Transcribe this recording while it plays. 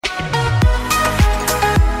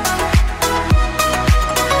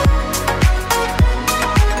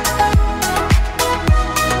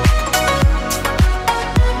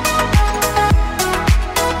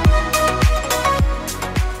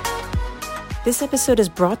This episode is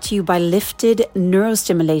brought to you by Lifted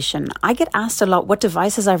Neurostimulation. I get asked a lot what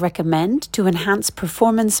devices I recommend to enhance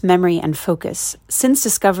performance, memory, and focus. Since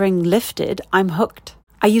discovering Lifted, I'm hooked.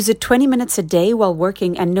 I use it 20 minutes a day while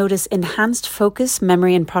working and notice enhanced focus,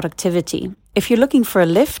 memory, and productivity. If you're looking for a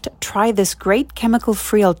lift, try this great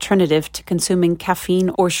chemical-free alternative to consuming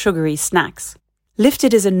caffeine or sugary snacks.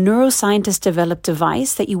 Lifted is a neuroscientist-developed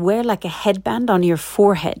device that you wear like a headband on your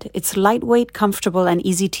forehead. It's lightweight, comfortable, and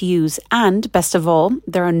easy to use. And, best of all,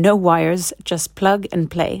 there are no wires, just plug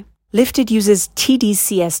and play. Lifted uses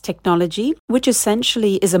TDCS technology, which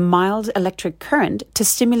essentially is a mild electric current to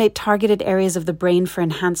stimulate targeted areas of the brain for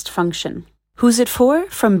enhanced function. Who's it for?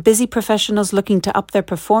 From busy professionals looking to up their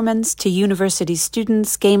performance, to university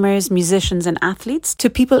students, gamers, musicians, and athletes,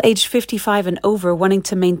 to people aged 55 and over wanting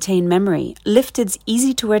to maintain memory. Lifted's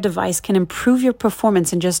easy-to-wear device can improve your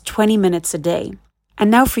performance in just 20 minutes a day.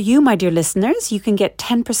 And now for you, my dear listeners, you can get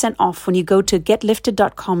 10% off when you go to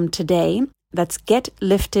getlifted.com today. That's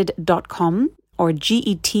getlifted.com or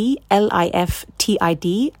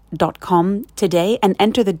getlifted.com today and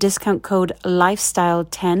enter the discount code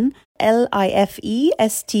LIFESTYLE10, LIFESTYLE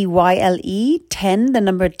 10, the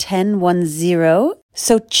number 1010.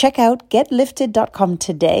 So check out getlifted.com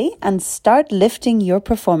today and start lifting your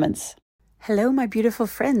performance. Hello, my beautiful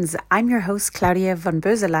friends. I'm your host, Claudia von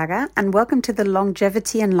Böselager, and welcome to the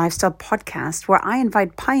Longevity and Lifestyle podcast, where I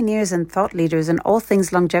invite pioneers and thought leaders in all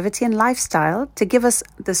things longevity and lifestyle to give us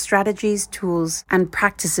the strategies, tools, and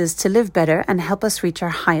practices to live better and help us reach our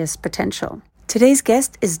highest potential. Today's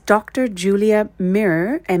guest is Dr. Julia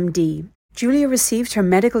Mirer, MD. Julia received her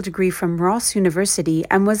medical degree from Ross University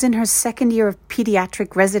and was in her second year of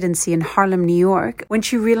pediatric residency in Harlem, New York, when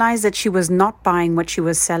she realized that she was not buying what she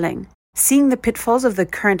was selling. Seeing the pitfalls of the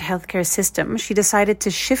current healthcare system, she decided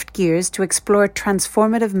to shift gears to explore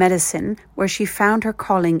transformative medicine, where she found her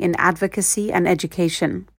calling in advocacy and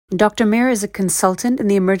education. Dr. Mirer is a consultant in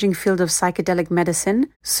the emerging field of psychedelic medicine,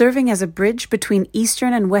 serving as a bridge between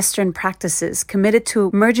Eastern and Western practices, committed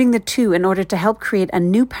to merging the two in order to help create a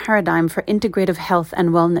new paradigm for integrative health and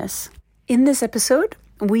wellness. In this episode,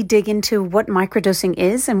 we dig into what microdosing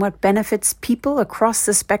is and what benefits people across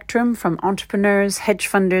the spectrum, from entrepreneurs, hedge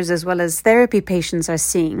funders, as well as therapy patients, are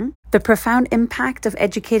seeing, the profound impact of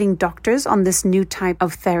educating doctors on this new type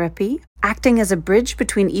of therapy, acting as a bridge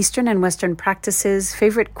between Eastern and Western practices,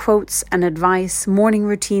 favorite quotes and advice, morning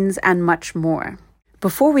routines, and much more.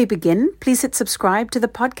 Before we begin, please hit subscribe to the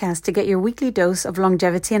podcast to get your weekly dose of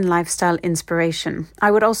longevity and lifestyle inspiration. I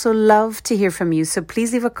would also love to hear from you, so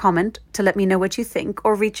please leave a comment to let me know what you think,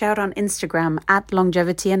 or reach out on Instagram at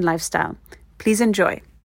longevity and lifestyle. Please enjoy.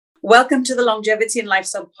 Welcome to the Longevity and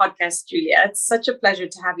Lifestyle podcast, Julia. It's such a pleasure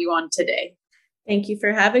to have you on today. Thank you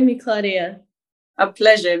for having me, Claudia. A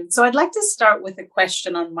pleasure. So I'd like to start with a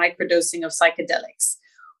question on microdosing of psychedelics.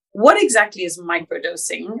 What exactly is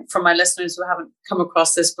microdosing, for my listeners who haven't come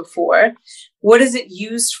across this before? What is it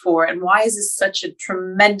used for, and why is this such a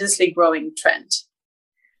tremendously growing trend?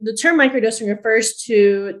 The term microdosing refers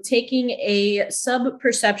to taking a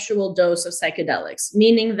sub-perceptual dose of psychedelics,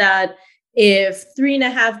 meaning that if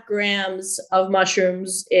 3.5 grams of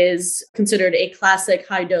mushrooms is considered a classic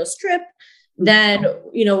high-dose trip, then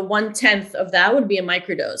 1/10 of that would be a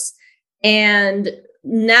microdose. And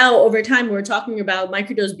now, over time, we're talking about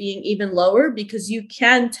microdose being even lower, because you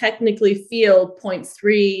can technically feel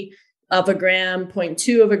 0.3 of a gram,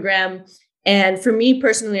 0.2 of a gram. And for me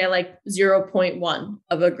personally, I like 0.1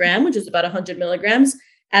 of a gram, which is about 100 milligrams,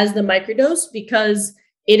 as the microdose, because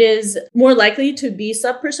it is more likely to be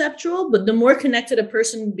subperceptual. But the more connected a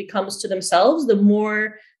person becomes to themselves, the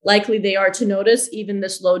more likely they are to notice even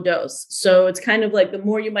this low dose. So it's kind of like the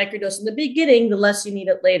more you microdose in the beginning, the less you need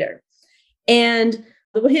it later. And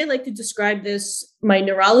the way I like to describe this, my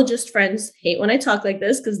neurologist friends hate when I talk like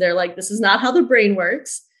this, because they're like, this is not how the brain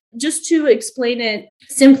works. Just to explain it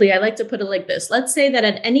simply, I like to put it like this. Let's say that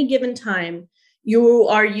at any given time, you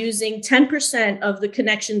are using 10% of the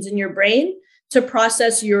connections in your brain to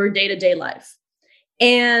process your day-to-day life.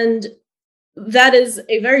 And that is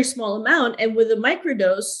a very small amount. And with a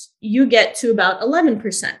microdose, you get to about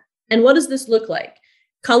 11%. And what does this look like?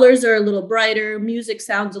 Colors are a little brighter, music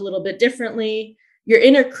sounds a little bit differently, your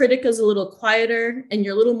inner critic is a little quieter, and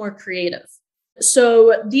you're a little more creative.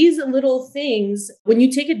 So these little things, when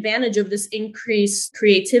you take advantage of this increased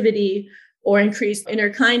creativity or increased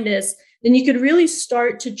inner kindness, then you could really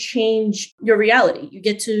start to change your reality. You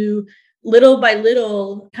get to little by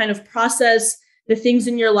little kind of process the things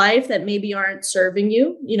in your life that maybe aren't serving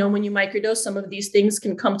you. When you microdose, some of these things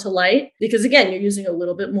can come to light because, again, you're using a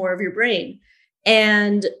little bit more of your brain.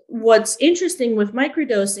 And what's interesting with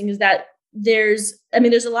microdosing is that there's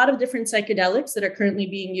a lot of different psychedelics that are currently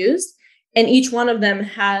being used, and each one of them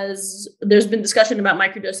there's been discussion about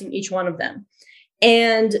microdosing each one of them.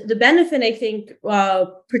 And the benefit, I think,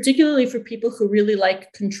 particularly for people who really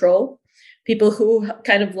like control, people who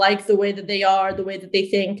kind of like the way that they are, the way that they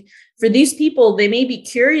think, for these people, they may be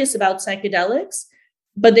curious about psychedelics,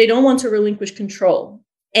 but they don't want to relinquish control.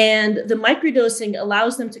 And the microdosing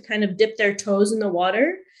allows them to kind of dip their toes in the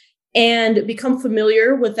water and become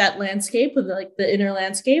familiar with that landscape, with like the inner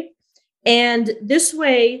landscape. And this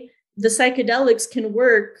way, the psychedelics can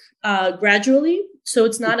work gradually, so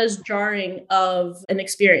it's not as jarring of an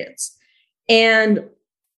experience. And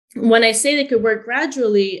when I say they could work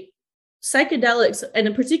gradually, psychedelics,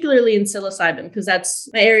 and particularly in psilocybin, because that's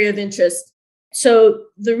my area of interest. So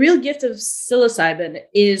the real gift of psilocybin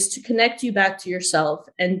is to connect you back to yourself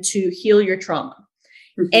and to heal your trauma.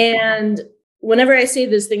 Mm-hmm. And whenever I say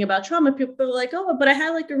this thing about trauma, people are like, oh, but I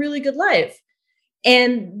had like a really good life.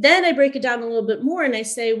 And then I break it down a little bit more and I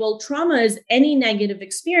say, well, trauma is any negative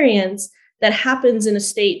experience that happens in a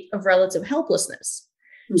state of relative helplessness.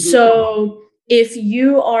 Mm-hmm. So if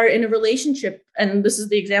you are in a relationship, and this is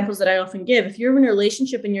the examples that I often give, if you're in a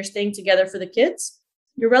relationship and you're staying together for the kids,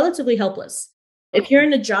 you're relatively helpless. If you're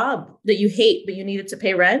in a job that you hate, but you needed to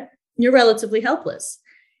pay rent, you're relatively helpless.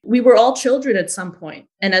 We were all children at some point.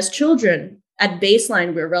 And as children, at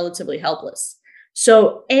baseline, we're relatively helpless.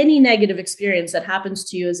 So any negative experience that happens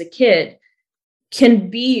to you as a kid can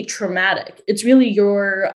be traumatic. It's really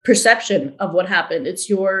your perception of what happened. It's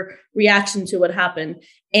your reaction to what happened.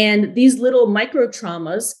 And these little micro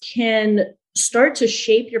traumas can start to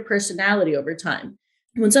shape your personality over time.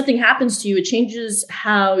 When something happens to you, it changes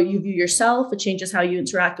how you view yourself. It changes how you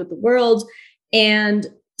interact with the world. And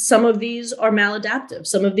some of these are maladaptive.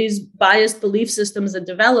 Some of these biased belief systems that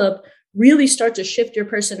develop really start to shift your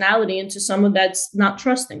personality into someone that's not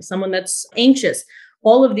trusting, someone that's anxious,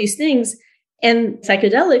 all of these things. And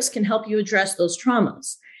psychedelics can help you address those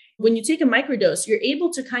traumas. When you take a microdose, you're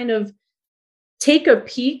able to kind of take a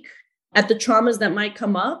peek at the traumas that might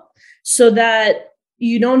come up so that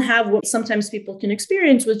you don't have what sometimes people can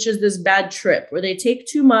experience, which is this bad trip where they take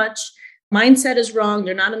too much, mindset is wrong,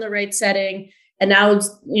 they're not in the right setting, and now it's,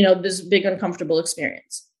 this big uncomfortable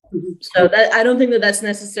experience. Mm-hmm. So that I don't think that that's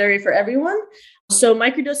necessary for everyone. So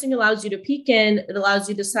microdosing allows you to peek in, it allows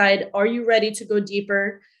you to decide, are you ready to go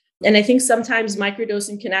deeper? And I think sometimes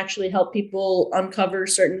microdosing can actually help people uncover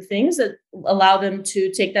certain things that allow them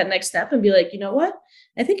to take that next step and be like, you know what?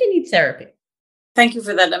 I think I need therapy. Thank you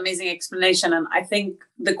for that amazing explanation. And I think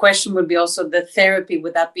the question would be also the therapy.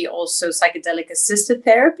 Would that be also psychedelic assisted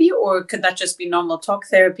therapy, or could that just be normal talk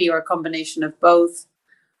therapy or a combination of both?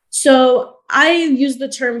 So I use the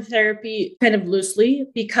term therapy kind of loosely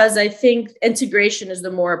because I think integration is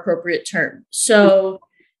the more appropriate term. So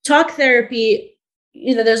talk therapy,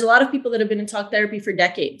 there's a lot of people that have been in talk therapy for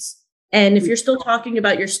decades. And if you're still talking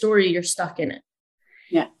about your story, you're stuck in it.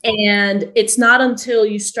 Yeah. And it's not until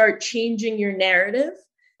you start changing your narrative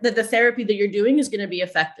that the therapy that you're doing is going to be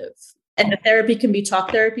effective. And the therapy can be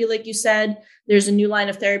talk therapy, like you said. There's a new line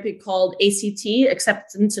of therapy called ACT,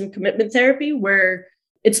 acceptance and commitment therapy, where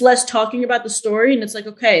it's less talking about the story and it's like,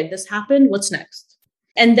 okay, this happened, what's next?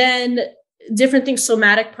 And then different things,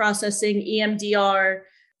 somatic processing, EMDR,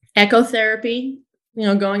 ecotherapy,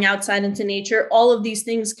 going outside into nature, all of these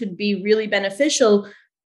things could be really beneficial.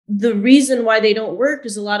 The reason why they don't work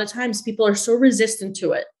is a lot of times people are so resistant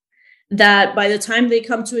to it that by the time they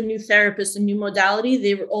come to a new therapist, a new modality,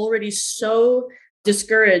 they were already so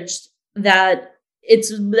discouraged that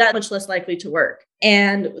it's that much less likely to work.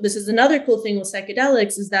 And this is another cool thing with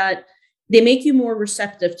psychedelics is that they make you more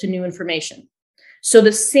receptive to new information. So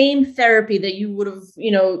the same therapy that you would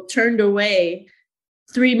have, turned away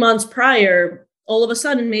 3 months prior, all of a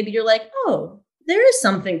sudden, maybe you're like, oh, there is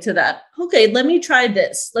something to that. Okay, let me try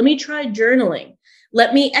this. Let me try journaling.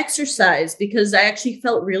 Let me exercise because I actually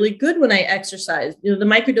felt really good when I exercised. The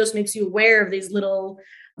microdose makes you aware of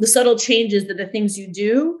the subtle changes that the things you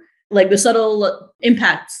do, like the subtle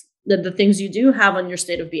impacts that the things you do have on your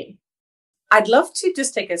state of being. I'd love to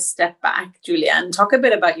just take a step back, Julia, and talk a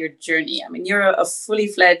bit about your journey. I mean, you're a fully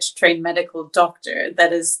fledged trained medical doctor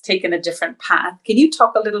that has taken a different path. Can you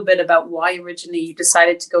talk a little bit about why originally you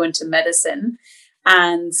decided to go into medicine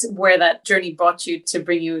and where that journey brought you to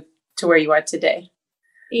bring you to where you are today?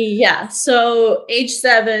 Yeah. So age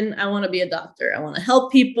 7, I want to be a doctor. I want to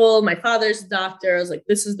help people. My father's a doctor. I was like,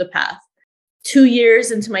 this is the path. 2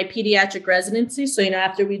 years into my pediatric residency. So,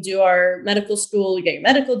 after we do our medical school, you get your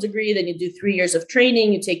medical degree, then you do 3 years of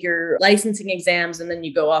training, you take your licensing exams, and then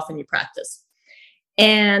you go off and you practice.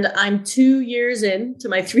 And I'm 2 years into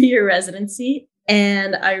my 3-year residency.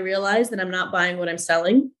 And I realized that I'm not buying what I'm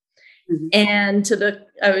selling. Mm-hmm. And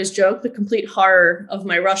I always joke, the complete horror of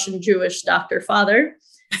my Russian Jewish doctor father,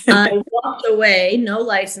 I walked away, no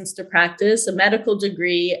license to practice, a medical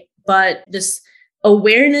degree, but this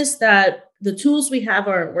awareness that the tools we have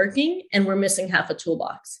aren't working and we're missing half a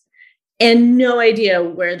toolbox and no idea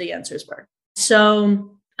where the answers were.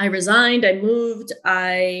 So I resigned, I moved,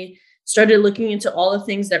 I started looking into all the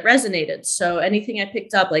things that resonated. So anything I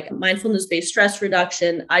picked up, like mindfulness-based stress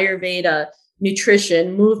reduction, Ayurveda,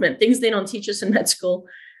 nutrition, movement, things they don't teach us in med school,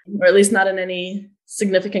 or at least not in any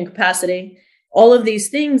significant capacity, all of these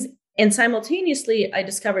things. And simultaneously, I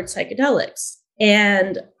discovered psychedelics,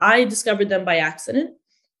 and I discovered them by accident.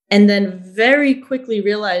 And then very quickly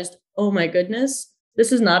realized, oh my goodness,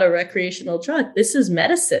 this is not a recreational drug. This is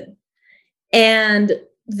medicine. And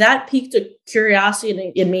that piqued a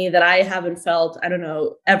curiosity in me that I haven't felt, I don't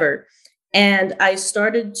know, ever. And I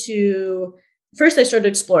started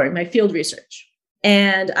exploring my field research.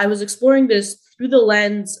 And I was exploring this through the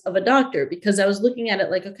lens of a doctor, because I was looking at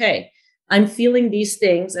it like, okay, I'm feeling these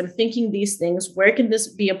things, I'm thinking these things. Where can this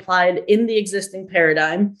be applied in the existing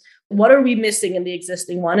paradigm? What are we missing in the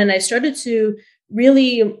existing one? And I started to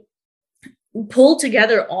really pull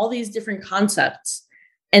together all these different concepts.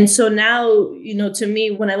 And so now, to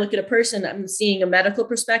me, when I look at a person, I'm seeing a medical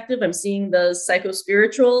perspective, I'm seeing the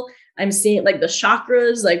psycho-spiritual, I'm seeing like the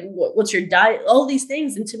chakras, like what's your diet, all these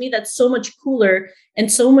things. And to me, that's so much cooler and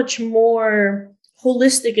so much more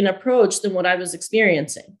holistic an approach than what I was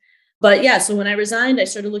experiencing. But yeah, so when I resigned, I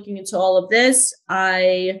started looking into all of this.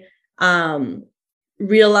 I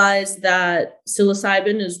realized that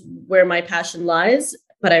psilocybin is where my passion lies,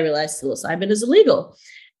 but I realized psilocybin is illegal.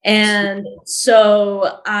 And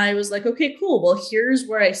so I was like, okay, cool. Well, here's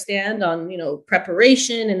where I stand on,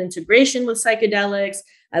 preparation and integration with psychedelics.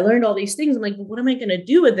 I learned all these things. I'm like, what am I going to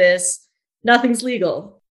do with this? Nothing's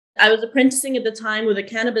legal. I was apprenticing at the time with a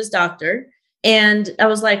cannabis doctor. And I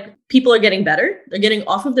was like, people are getting better. They're getting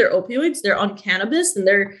off of their opioids. They're on cannabis and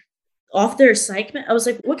they're off their psych. I was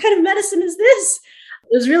like, what kind of medicine is this?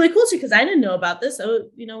 It was really cool too, because I didn't know about this. So,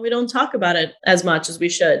 we don't talk about it as much as we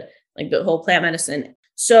should, like the whole plant medicine.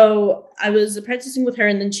 So I was apprenticing with her,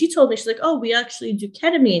 and then she told me, she's like, oh, we actually do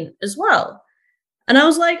ketamine as well. And I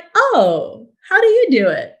was like, oh, how do you do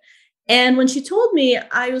it? And when she told me,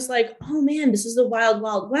 I was like, oh man, this is the wild,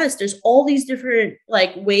 wild west. There's all these different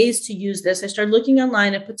ways to use this. I started looking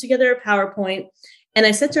online. I put together a PowerPoint, and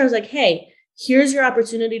I said to her, I was like, hey, here's your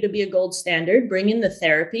opportunity to be a gold standard. Bring in the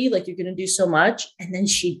therapy. You're going to do so much. And then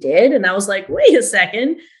she did. And I was like, wait a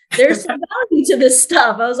second. There's some value to this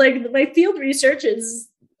stuff. I was like, my field research is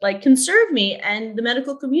can serve me and the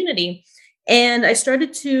medical community. And I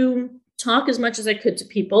started to talk as much as I could to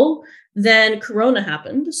people. Then Corona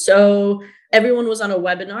happened. So everyone was on a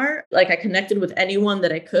webinar. I connected with anyone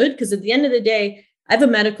that I could, because at the end of the day, I have a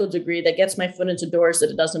medical degree that gets my foot into doors that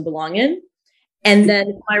it doesn't belong in. And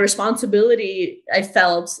then my responsibility, I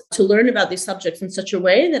felt, to learn about these subjects in such a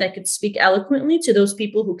way that I could speak eloquently to those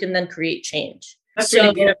people who can then create change. That's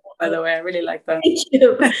really beautiful, by the way. I really like that. Thank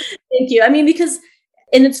you. Thank you. I mean,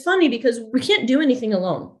 and it's funny because we can't do anything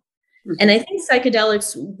alone. Mm-hmm. And I think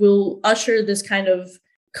psychedelics will usher this kind of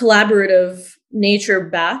collaborative nature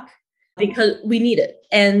back, because we need it.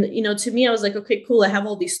 And, to me, I was like, okay, cool. I have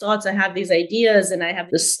all these thoughts. I have these ideas, and I have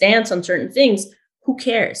this stance on certain things. Who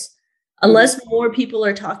cares? Unless more people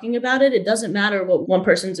are talking about it, it doesn't matter what one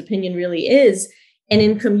person's opinion really is. And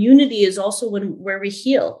in community is also where we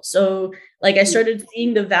heal. So I started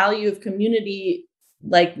seeing the value of community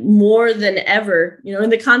more than ever, in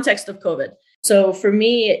the context of COVID. So for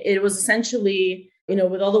me, it was essentially,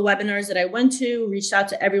 with all the webinars that I went to, reached out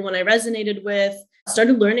to everyone I resonated with,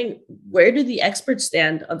 started learning, where do the experts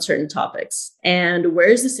stand on certain topics and where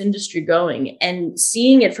is this industry going? And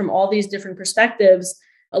seeing it from all these different perspectives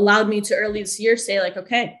allowed me to early this year say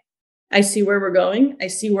okay, I see where we're going. I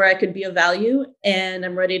see where I could be of value, and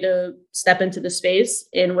I'm ready to step into the space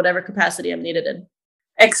in whatever capacity I'm needed in.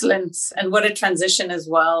 Excellent. And what a transition as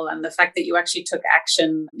well. And the fact that you actually took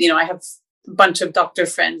action. I have a bunch of doctor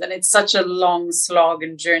friends, and it's such a long slog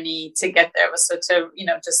and journey to get there. So to,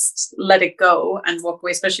 just let it go and walk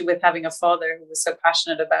away, especially with having a father who was so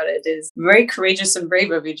passionate about it, is very courageous and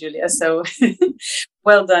brave of you, Julia. So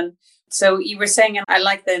well done. So you were saying, and I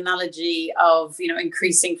like the analogy of,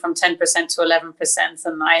 increasing from 10% to 11%.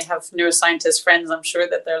 And I have neuroscientist friends, I'm sure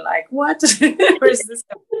that they're like, what? Where is this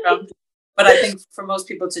coming from? But I think for most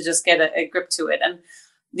people to just get a grip to it. And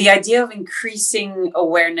the idea of increasing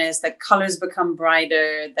awareness, that colors become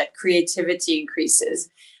brighter, that creativity increases.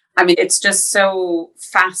 I mean, it's just so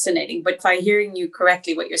fascinating. But by hearing you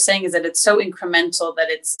correctly, what you're saying is that it's so incremental, that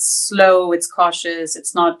it's slow, it's cautious,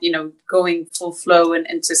 it's not, going full flow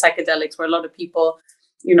into psychedelics where a lot of people,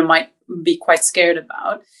 might be quite scared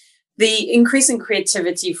about. The increase in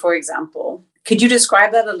creativity, for example, could you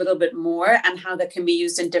describe that a little bit more and how that can be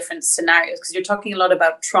used in different scenarios? Because you're talking a lot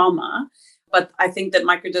about trauma, but I think that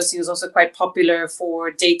microdosing is also quite popular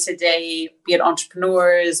for day-to-day, be it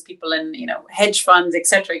entrepreneurs, people in, hedge funds, et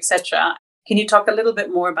cetera, et cetera. Can you talk a little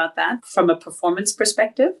bit more about that from a performance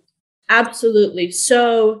perspective? Absolutely.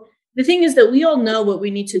 So the thing is that we all know what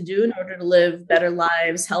we need to do in order to live better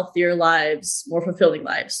lives, healthier lives, more fulfilling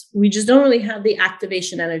lives. We just don't really have the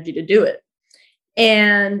activation energy to do it.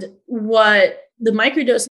 And what the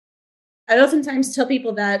microdose, I oftentimes tell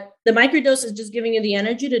people that the microdose is just giving you the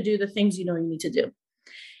energy to do the things you know you need to do.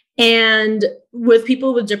 And with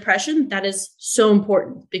people with depression, that is so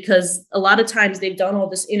important because a lot of times they've done all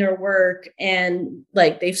this inner work and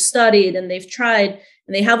like they've studied and they've tried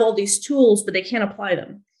and they have all these tools, but they can't apply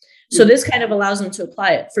them. So this kind of allows them to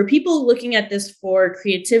apply it. For people looking at this for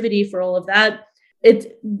creativity, for all of that, it's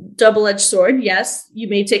double-edged sword. Yes, you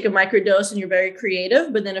may take a microdose and you're very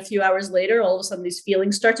creative, but then a few hours later, all of a sudden these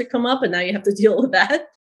feelings start to come up and now you have to deal with that.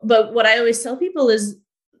 But what I always tell people is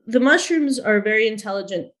the mushrooms are a very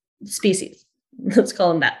intelligent species. Let's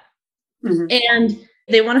call them that. Mm-hmm. And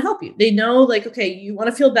they want to help you. They know like, okay, you want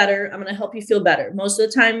to feel better. I'm going to help you feel better. Most of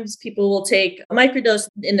the times people will take a microdose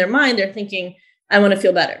in their mind. They're thinking, I want to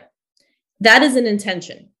feel better. That is an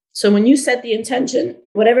intention. So when you set the intention,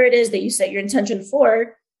 whatever it is that you set your intention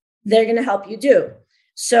for, they're going to help you do.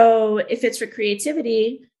 So if it's for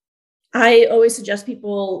creativity, I always suggest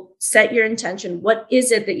people set your intention. What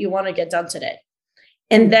is it that you want to get done today?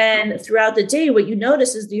 And then throughout the day, what you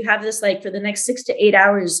notice is you have this, like for the next 6 to 8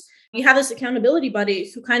 hours, you have this accountability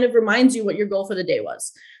buddy who kind of reminds you what your goal for the day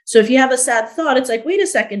was. So if you have a sad thought, it's like, wait a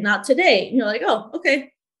second, not today. And you're like, oh,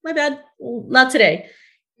 okay, my bad. Well, not today.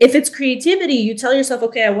 If it's creativity, you tell yourself,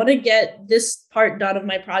 okay, I want to get this part done of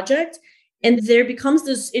my project. And there becomes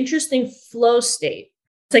this interesting flow state.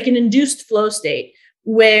 It's like an induced flow state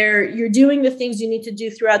where you're doing the things you need to do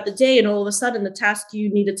throughout the day. And all of a sudden, the task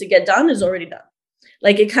you needed to get done is already done.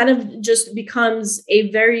 Like it kind of just becomes a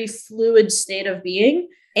very fluid state of being.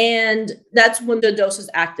 And that's when the dose is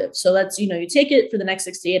active. So that's, you take it for the next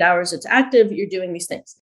 6 to 8 hours, it's active, you're doing these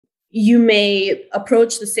things. You may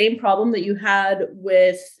approach the same problem that you had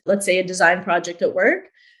with, let's say, a design project at work.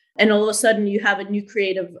 And all of a sudden you have a new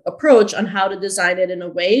creative approach on how to design it in a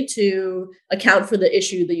way to account for the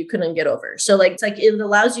issue that you couldn't get over. So like, it's like it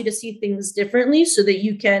allows you to see things differently so that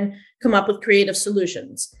you can come up with creative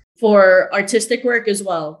solutions for artistic work as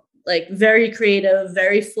well. Like very creative,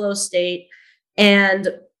 very flow state. And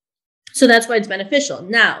so that's why it's beneficial.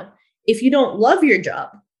 Now, if you don't love your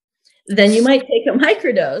job, then you might take a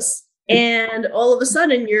microdose and all of a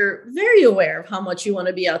sudden you're very aware of how much you want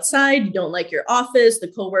to be outside. You don't like your office.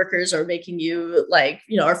 The coworkers are making you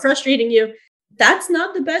are frustrating you. That's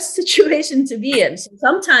not the best situation to be in. So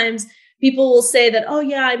sometimes people will say that, oh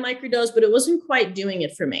yeah, I microdosed, but it wasn't quite doing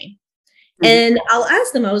it for me. Mm-hmm. And I'll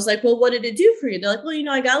ask them, I was like, well, what did it do for you? They're like, well,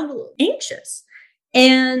 I got a little anxious.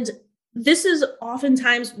 And this is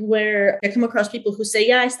oftentimes where I come across people who say,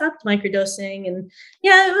 yeah, I stopped microdosing and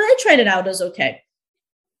yeah, I tried it out, it was okay.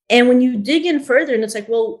 And when you dig in further and it's like,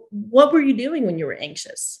 well, what were you doing when you were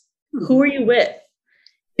anxious? Mm-hmm. Who were you with?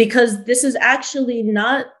 Because this is actually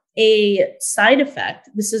not a side effect.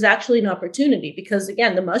 This is actually an opportunity because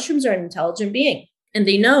again, the mushrooms are an intelligent being and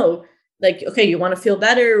they know like, okay, you want to feel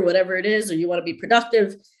better, whatever it is, or you want to be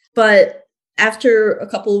productive. But after a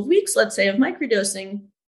couple of weeks, let's say of microdosing,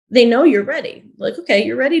 they know you're ready. Like, okay,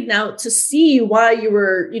 you're ready now to see why you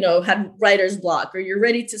were, had writer's block, or you're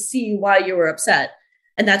ready to see why you were upset.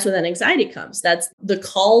 And that's when that anxiety comes. That's the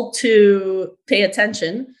call to pay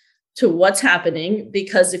attention to what's happening,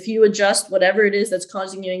 because if you adjust whatever it is that's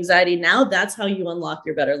causing you anxiety now, that's how you unlock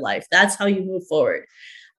your better life. That's how you move forward.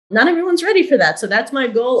 Not everyone's ready for that. So that's my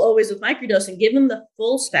goal always with microdosing, give them the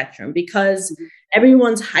full spectrum, because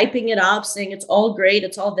everyone's hyping it up, saying it's all great,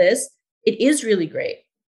 it's all this. It is really great.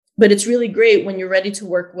 But it's really great when you're ready to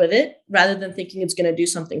work with it rather than thinking it's going to do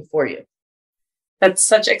something for you. That's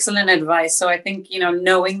such excellent advice. So I think,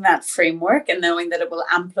 knowing that framework and knowing that it will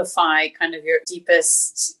amplify kind of your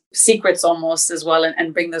deepest secrets almost as well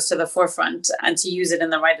and bring those to the forefront and to use it in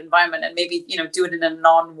the right environment and maybe, do it in a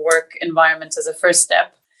non-work environment as a first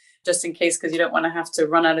step, just in case, because you don't want to have to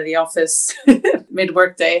run out of the office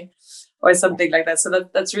mid-work day or something like that. So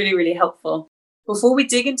that's really, really helpful. Before we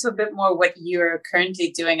dig into a bit more what you're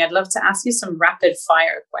currently doing, I'd love to ask you some rapid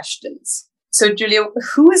fire questions. So, Julia,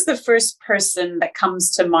 who is the first person that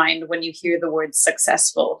comes to mind when you hear the word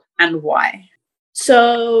successful, and why?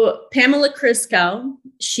 So Pamela Kriskow,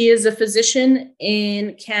 she is a physician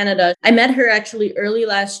in Canada. I met her actually early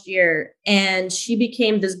last year, and she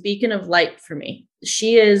became this beacon of light for me.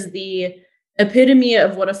 She is the epitome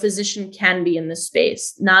of what a physician can be in this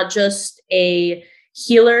space, not just a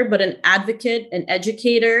healer, but an advocate, an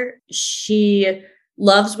educator. She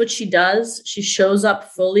loves what she does. She shows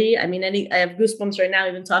up fully. I mean, I have goosebumps right now,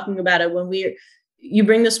 even talking about it. When you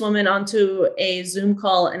bring this woman onto a Zoom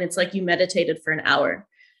call and it's like you meditated for an hour.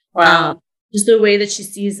 Wow. Just the way that she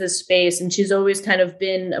sees this space. And she's always kind of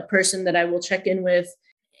been a person that I will check in with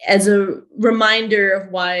as a reminder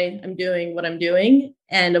of why I'm doing what I'm doing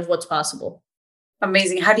and of what's possible.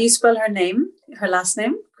 Amazing. How do you spell her name? Her last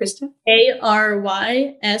name, Krista?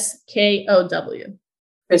 Aryskow.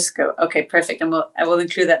 Briscoe. Okay, perfect. And I will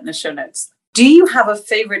include that in the show notes. Do you have a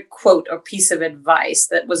favorite quote or piece of advice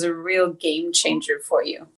that was a real game changer for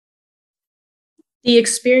you? The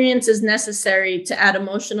experience is necessary to add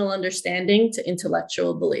emotional understanding to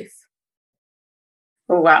intellectual belief.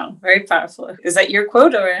 Oh, wow. Very powerful. Is that your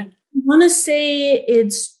quote or? I want to say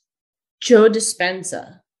it's Joe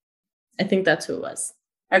Dispenza. I think that's who it was.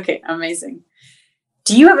 Okay, amazing.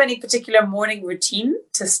 Do you have any particular morning routine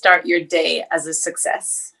to start your day as a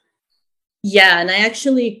success? Yeah, and I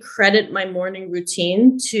actually credit my morning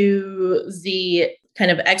routine to the kind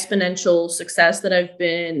of exponential success that I've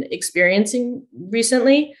been experiencing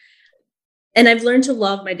recently. And I've learned to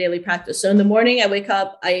love my daily practice. So in the morning, I wake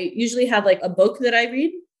up, I usually have like a book that I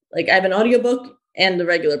read. Like I have an audiobook and the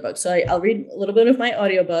regular book. So I'll read a little bit of my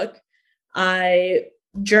audiobook. I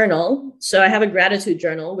journal. So I have a gratitude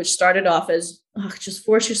journal, which started off as just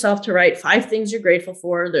force yourself to write 5 things you're grateful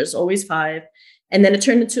for. There's always 5. And then it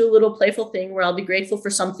turned into a little playful thing where I'll be grateful for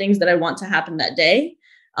some things that I want to happen that day.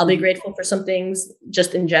 I'll be grateful for some things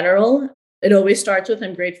just in general. It always starts with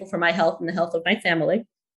I'm grateful for my health and the health of my family,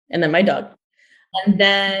 and then my dog. And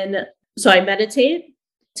then, so I meditate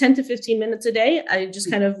 10 to 15 minutes a day. I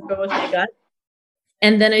just kind of go with my gut.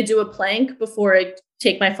 And then I do a plank before I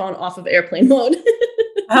take my phone off of airplane mode.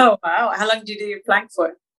 Oh, wow. How long do you do your plank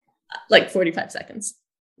for? Like 45 seconds.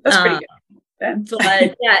 That's pretty good.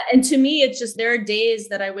 But yeah, and to me, it's just there are days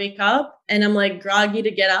that I wake up and I'm like groggy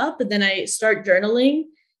to get up, but then I start journaling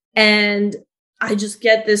and I just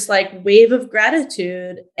get this like wave of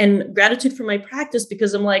gratitude and gratitude for my practice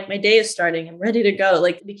because I'm like, my day is starting. I'm ready to go.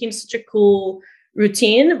 Like it became such a cool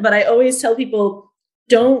routine. But I always tell people,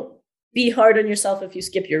 don't be hard on yourself if you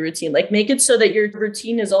skip your routine. Like make it so that your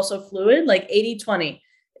routine is also fluid, like 80-20.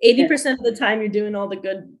 80% of the time you're doing all the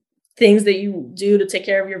good things that you do to take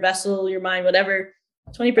care of your vessel, your mind, whatever.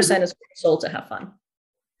 20% is for your soul to have fun.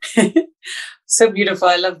 So beautiful.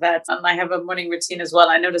 I love that. And I have a morning routine as well.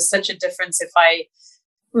 I notice such a difference if I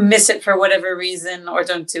miss it for whatever reason or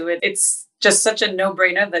don't do it. It's just such a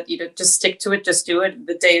no-brainer that you just stick to it, just do it.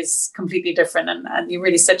 The day is completely different and you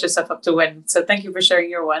really set yourself up to win. So thank you for sharing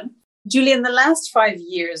your one. Julie, in the last 5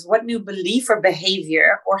 years, what new belief or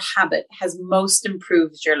behavior or habit has most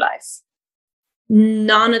improved your life?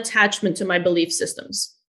 Non-attachment to my belief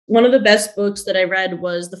systems. One of the best books that I read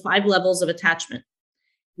was The 5 Levels of Attachment.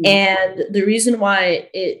 And the reason why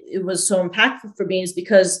it was so impactful for me is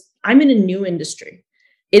because I'm in a new industry.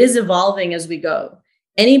 It is evolving as we go.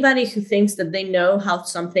 Anybody who thinks that they know how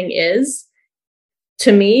something is,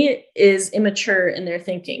 to me, is immature in their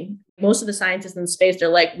thinking. Most of the scientists in space, they're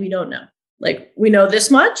like, we don't know. Like, we know this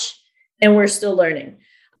much and we're still learning.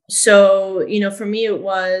 So, for me, it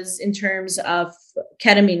was in terms of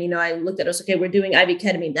ketamine, I looked at us, okay, we're doing IV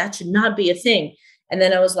ketamine. That should not be a thing. And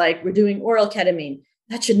then I was like, we're doing oral ketamine.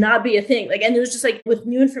 That should not be a thing. Like, and it was just like with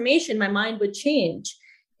new information, my mind would change.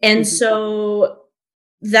 And so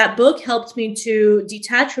that book helped me to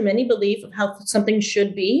detach from any belief of how something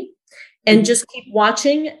should be and just keep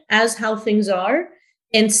watching as how things are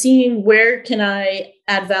and seeing where can I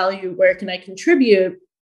add value, where can I contribute,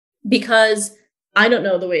 because I don't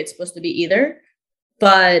know the way it's supposed to be either,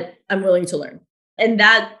 but I'm willing to learn. And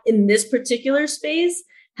that in this particular space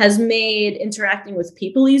has made interacting with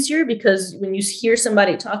people easier, because when you hear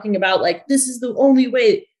somebody talking about like, this is the only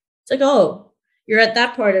way, it's like, oh, you're at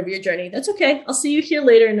that part of your journey. That's okay. I'll see you here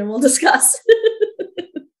later and then we'll discuss.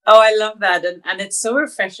 Oh, I love that. And it's so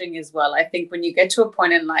refreshing as well. I think when you get to a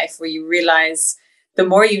point in life where you realize the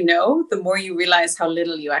more you know, the more you realize how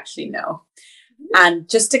little you actually know. And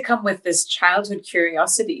just to come with this childhood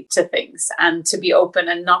curiosity to things and to be open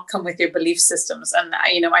and not come with your belief systems. And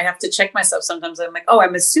I have to check myself sometimes. I'm like, oh,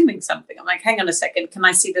 I'm assuming something. I'm like, hang on a second. Can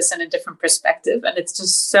I see this in a different perspective? And it's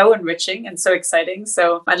just so enriching and so exciting.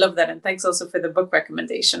 So I love that. And thanks also for the book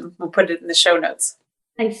recommendation. We'll put it in the show notes.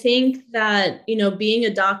 I think that, being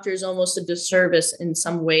a doctor is almost a disservice in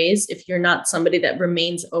some ways if you're not somebody that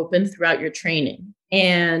remains open throughout your training.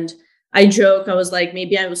 And I joke, I was like,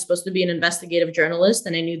 maybe I was supposed to be an investigative journalist,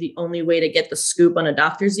 and I knew the only way to get the scoop on a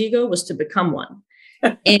doctor's ego was to become one.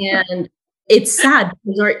 And it's sad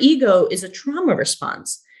because our ego is a trauma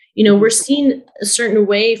response. We're seen a certain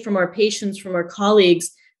way from our patients, from our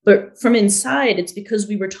colleagues, but from inside, it's because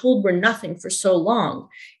we were told we're nothing for so long.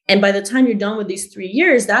 And by the time you're done with these 3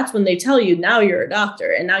 years, that's when they tell you, now you're a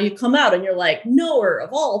doctor. And now you come out and you're like, knower of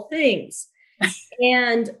all things.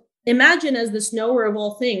 And imagine as this knower of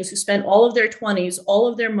all things who spent all of their 20s, all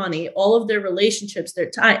of their money, all of their relationships, their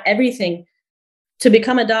time, everything to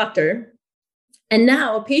become a doctor. And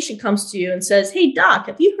now a patient comes to you and says, hey, doc,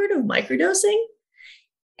 have you heard of microdosing?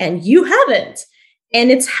 And you haven't. And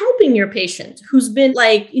it's helping your patient who's been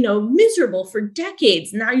miserable for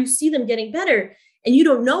decades. Now you see them getting better and you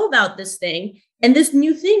don't know about this thing. And this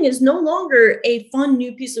new thing is no longer a fun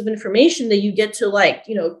new piece of information that you get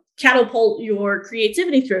to catapult your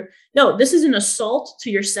creativity through. No, this is an assault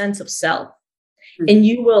to your sense of self. Mm-hmm. And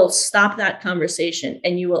you will stop that conversation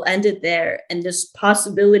and you will end it there. And this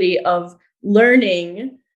possibility of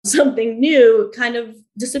learning something new kind of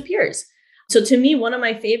disappears. So to me, one of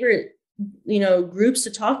my favorite, groups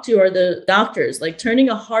to talk to are the doctors. Like turning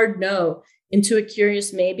a hard no into a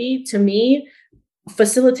curious maybe, to me,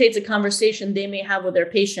 facilitates a conversation they may have with their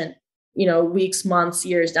patient, weeks, months,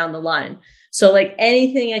 years down the line. So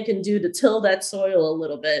anything I can do to till that soil a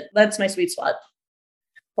little bit, that's my sweet spot.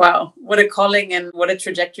 Wow. What a calling and what a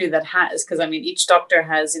trajectory that has. Because each doctor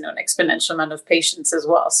has, an exponential amount of patients as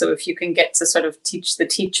well. So if you can get to sort of teach the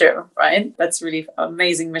teacher, right? That's really an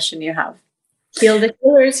amazing mission you have. Heal the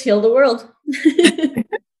killers, heal the world.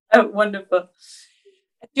 Oh, wonderful.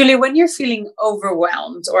 Julia, when you're feeling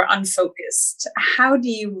overwhelmed or unfocused, how do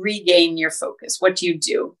you regain your focus? What do you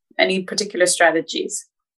do? Any particular strategies?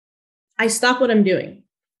 I stop what I'm doing.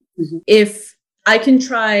 Mm-hmm. If I can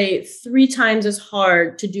try 3 times as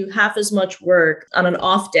hard to do half as much work on an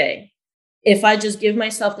off day, if I just give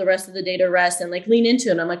myself the rest of the day to rest and lean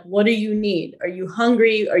into it, I'm like, what do you need? Are you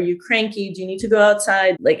hungry? Are you cranky? Do you need to go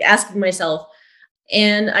outside? Asking myself.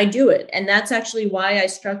 And I do it. And that's actually why I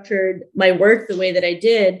structured my work the way that I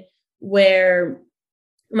did, where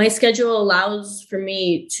my schedule allows for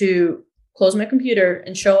me to close my computer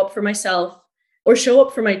and show up for myself or show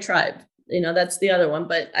up for my tribe. That's the other one.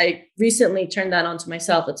 But I recently turned that on to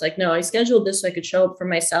myself. It's like, no, I scheduled this so I could show up for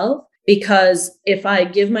myself, because if I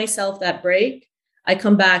give myself that break, I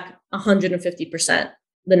come back 150%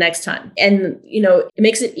 the next time. And, it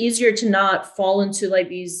makes it easier to not fall into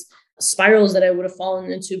these spirals that I would have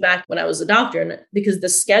fallen into back when I was a doctor. And because the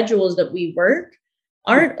schedules that we work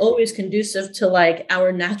aren't always conducive to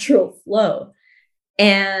our natural flow.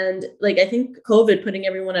 And I think COVID, putting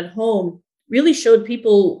everyone at home, really showed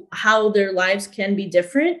people how their lives can be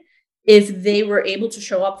different if they were able to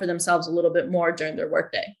show up for themselves a little bit more during their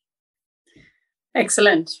workday.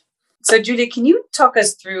 Excellent. So Julia, can you talk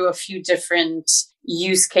us through a few different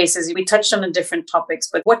use cases? We touched on the different topics,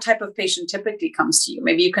 but what type of patient typically comes to you?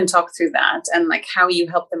 Maybe you can talk through that and how you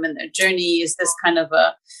help them in their journey. Is this kind of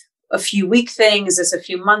a few week thing? Is this a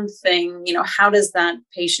few month thing? How does that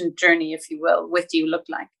patient journey, if you will, with you look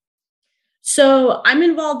like? So I'm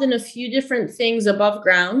involved in a few different things above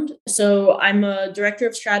ground. So I'm a director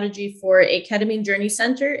of strategy for a ketamine journey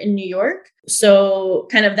center in New York. So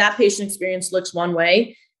kind of that patient experience looks one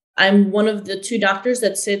way. I'm one of the 2 doctors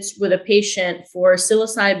that sits with a patient for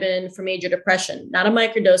psilocybin for major depression, not a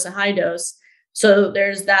microdose, a high dose. So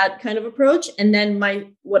there's that kind of approach. And then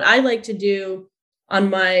what I like to do on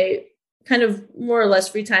my kind of more or less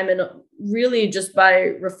free time, and really just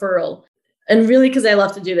by referral, and really because I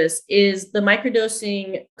love to do this, is the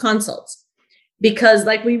microdosing consults. Because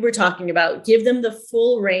we were talking about, give them the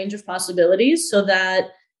full range of possibilities so that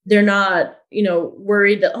they're not,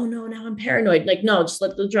 worried that, oh no, now I'm paranoid. No, just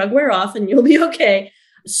let the drug wear off and you'll be okay.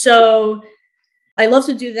 So I love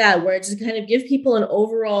to do that, where I just kind of give people an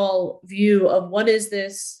overall view of what is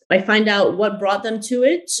this. I find out what brought them to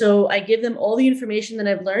it. So I give them all the information that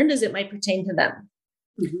I've learned as it might pertain to them.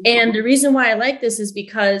 Mm-hmm. And the reason why I like this is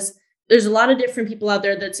because there's a lot of different people out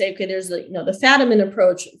there that say, okay, there's the Fadiman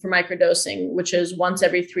approach for microdosing, which is once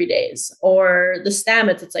every 3 days, or the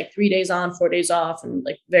Stamets, it's 3 days on, 4 days off, and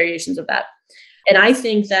variations of that. And I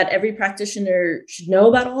think that every practitioner should know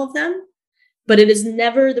about all of them. but it is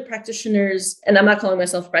never the practitioners. And I'm not calling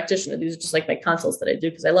myself a practitioner. These are just like my consults that I do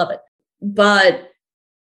because I love it. But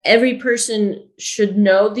every person should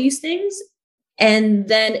know these things and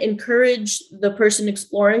then encourage the person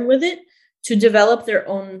exploring with it to develop their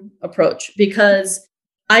own approach, because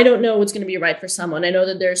I don't know what's going to be right for someone. I know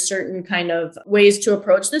that there's certain kind of ways to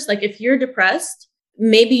approach this. Like if you're depressed,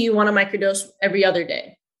 maybe you want to microdose every other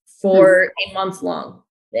day for a month long.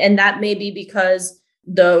 And that may be because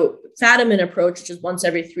the Fadiman approach, which is once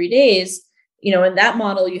every 3 days, in that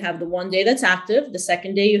model, you have the 1 day that's active. The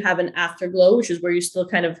second day, you have an afterglow, which is where you still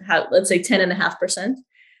kind of have, let's say, 10.5%.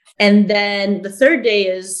 And then the third day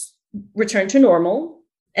is return to normal.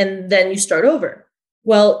 And then you start over.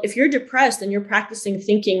 Well, if you're depressed and you're practicing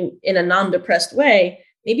thinking in a non-depressed way,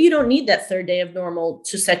 maybe you don't need that third day of normal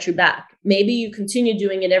to set you back. Maybe you continue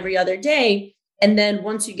doing it every other day. And then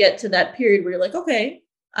once you get to that period where you're like, okay,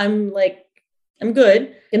 I'm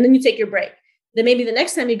good. And then you take your break. Then maybe the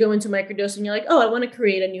next time you go into microdosing, you're like, oh, I want to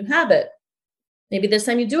create a new habit. Maybe this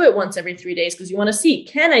time you do it once every 3 days because you want to see,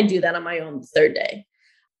 can I do that on my own the third day?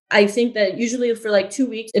 I think that usually for like 2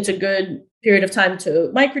 weeks, it's a good period of time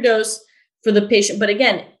to microdose for the patient. But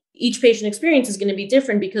again, each patient experience is going to be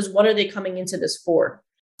different because what are they coming into this for?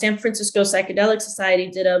 San Francisco Psychedelic Society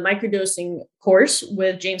did a microdosing course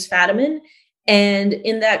with James Fadiman. And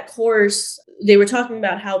in that course, they were talking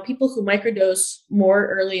about how people who microdose more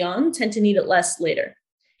early on tend to need it less later.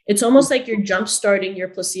 It's almost like you're jump-starting your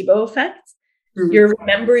placebo effect. Mm-hmm. You're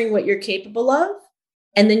remembering what you're capable of,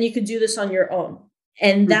 and then you could do this on your own.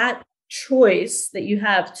 And that choice that you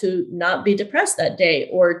have to not be depressed that day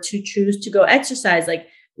or to choose to go exercise, like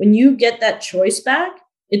when you get that choice back,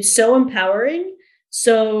 it's so empowering.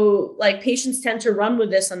 So like patients tend to run with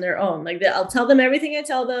this on their own. Like I'll tell them everything I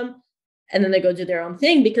tell them, and then they go do their own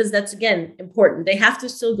thing because that's, again, important. They have to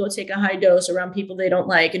still go take a high dose around people they don't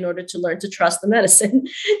like in order to learn to trust the medicine.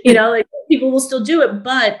 Like people will still do it,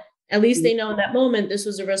 but at least they know in that moment, this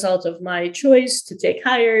was a result of my choice to take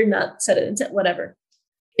higher, not set it into whatever.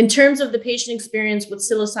 In terms of the patient experience with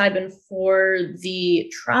psilocybin for the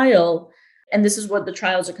trial, and this is what the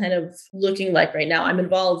trials are kind of looking like right now. I'm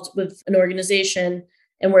involved with an organization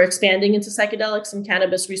and we're expanding into psychedelics and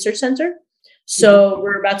cannabis research center. So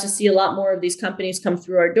we're about to see a lot more of these companies come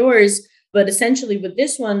through our doors. But essentially with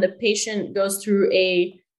this one, the patient goes through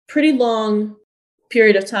a pretty long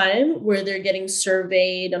period of time where they're getting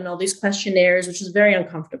surveyed on all these questionnaires, which is very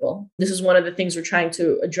uncomfortable. This is one of the things we're trying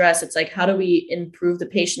to address. It's like, how do we improve the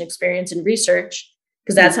patient experience in research?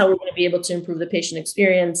 Because that's how we're going to be able to improve the patient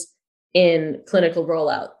experience in clinical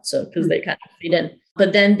rollout. So because they kind of feed in.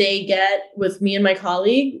 But then they get, with me and my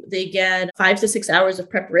colleague, they get 5 to 6 hours of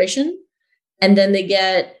preparation. And then they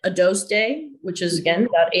get a dose day, which is, again,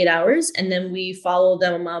 about 8 hours. And then we follow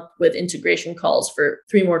them up with integration calls for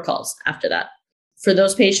 3 more calls after that. For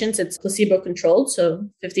those patients, it's placebo controlled, so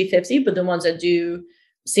 50-50. But the ones that do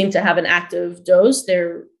seem to have an active dose,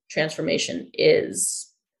 their transformation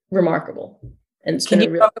is remarkable. And it's Can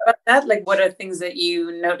you talk about that? Like, what are things that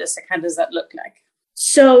you notice? Like, how does that look like?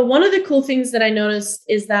 So one of the cool things that I noticed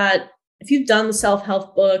is that if you've done the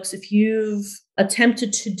self-help books, if you've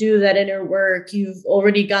attempted to do that inner work, you've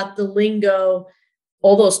already got the lingo,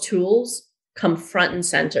 all those tools come front and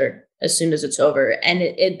center as soon as it's over.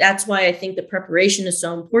 And that's why I think the preparation is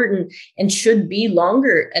so important and should be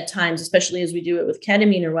longer at times, especially as we do it with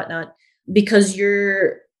ketamine or whatnot, because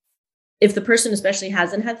if the person especially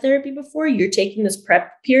hasn't had therapy before, you're taking this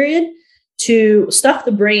prep period to stuff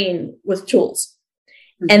the brain with tools.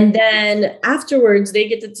 And then afterwards, they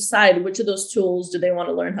get to decide which of those tools do they want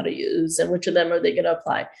to learn how to use and which of them are they going to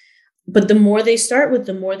apply. But the more they start with,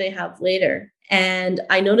 the more they have later. And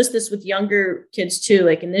I noticed this with younger kids too.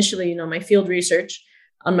 Like initially, my field research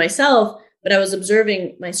on myself, but I was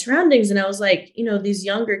observing my surroundings and I was like, these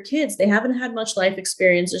younger kids, they haven't had much life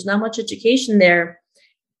experience. There's not much education there.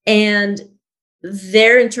 And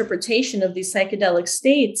their interpretation of these psychedelic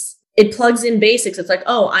states, it plugs in basics. It's like,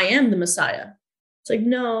 oh, I am the Messiah. It's like,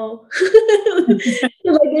 no,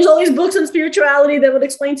 like there's all these books on spirituality that would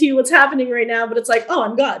explain to you what's happening right now. But it's like, oh,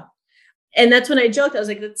 I'm God. And that's when I joked. I was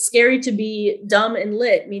like, it's scary to be dumb and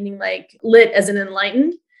lit, meaning like lit as an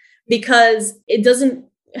enlightened, because it doesn't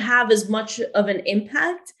have as much of an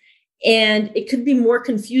impact. And it could be more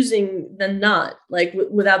confusing than not, like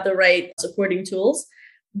without the right supporting tools.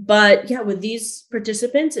 But yeah, with these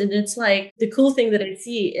participants, and it's like the cool thing that I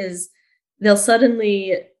see is they'll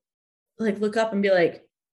suddenly like look up and be like,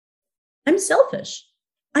 I'm selfish.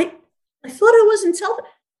 I thought I wasn't selfish.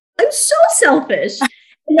 I'm so selfish.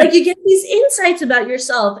 And like you get these insights about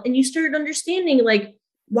yourself and you start understanding like,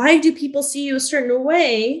 why do people see you a certain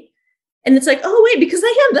way? And it's like, oh, wait, because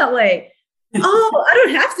I am that way. Oh, I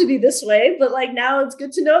don't have to be this way, but like now it's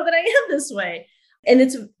good to know that I am this way. And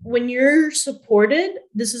it's when you're supported,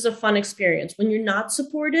 this is a fun experience. When you're not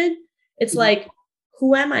supported, it's like,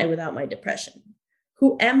 who am I without my depression?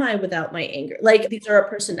 Who am I without my anger? Like these are our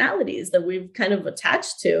personalities that we've kind of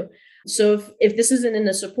attached to. So if this isn't in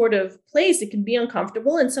a supportive place, it can be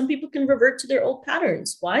uncomfortable. And some people can revert to their old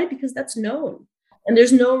patterns. Why? Because that's known. And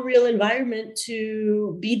there's no real environment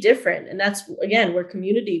to be different. And that's, again, where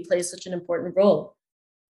community plays such an important role.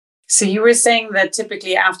 So you were saying that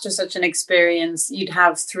typically after such an experience, you'd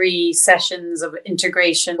have 3 sessions of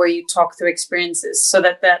integration where you talk through experiences so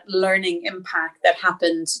that learning impact that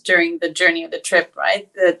happens during the journey of the trip, right?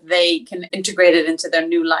 That they can integrate it into their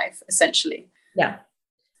new life, essentially. Yeah.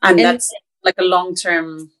 And that's like a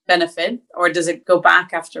long-term benefit, or does it go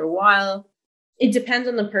back after a while? It depends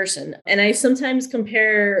on the person. And I sometimes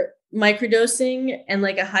compare microdosing and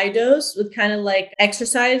like a high dose with kind of like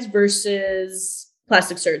exercise versus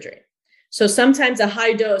plastic surgery. So sometimes a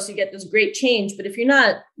high dose, you get this great change, but if you're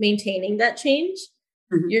not maintaining that change,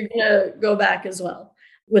 you're going to go back as well.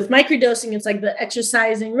 With microdosing, it's like the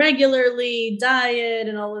exercising regularly, diet,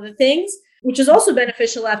 and all of the things, which is also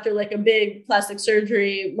beneficial after like a big plastic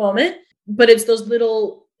surgery moment. But it's those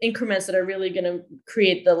little increments that are really going to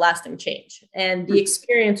create the lasting change. And the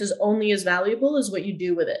experience is only as valuable as what you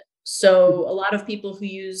do with it. So a lot of people who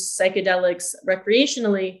use psychedelics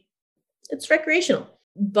recreationally, it's recreational,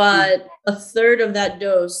 but a third of that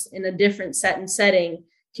dose in a different set and setting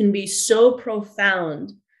can be so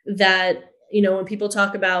profound that, you know, when people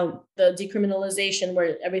talk about the decriminalization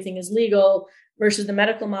where everything is legal versus the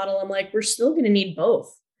medical model, I'm like, we're still going to need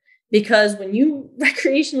both. Because when you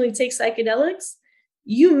recreationally take psychedelics,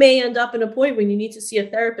 you may end up in a point when you need to see a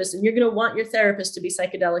therapist, and you're going to want your therapist to be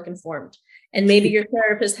psychedelic informed. And maybe your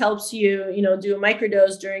therapist helps you, you know, do a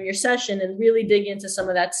microdose during your session and really dig into some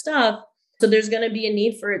of that stuff. So there's going to be a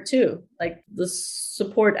need for it too, like the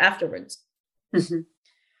support afterwards.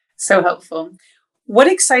 So helpful. What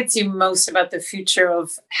excites you most about the future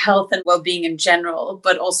of health and well-being in general,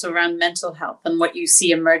 but also around mental health and what you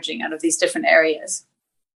see emerging out of these different areas?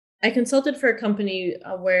 I consulted for a company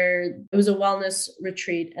where it was a wellness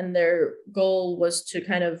retreat, and their goal was to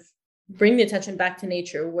kind of bring the attention back to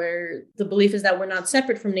nature, where the belief is that we're not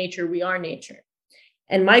separate from nature, we are nature.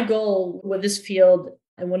 And my goal with this field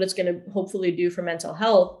and what it's going to hopefully do for mental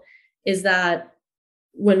health is that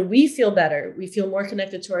when we feel better, we feel more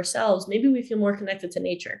connected to ourselves, maybe we feel more connected to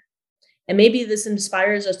nature. And maybe this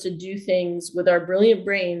inspires us to do things with our brilliant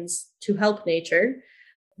brains to help nature.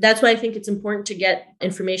 That's why I think it's important to get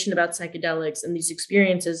information about psychedelics and these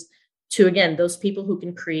experiences to, again, those people who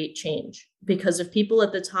can create change. Because if people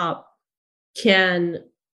at the top can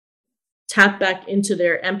tap back into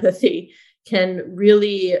their empathy, can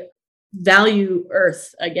really value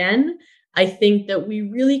Earth again, I think that we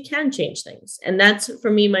really can change things. And that's, for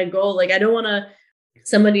me, my goal. Like, I don't want to,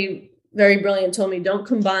 somebody very brilliant told me, don't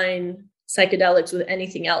combine psychedelics with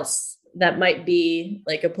anything else that might be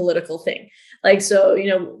like a political thing. Like, so, you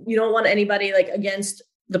know, you don't want anybody like against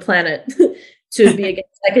the planet to be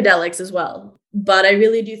against psychedelics as well. But I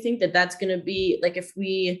really do think that that's going to be like, if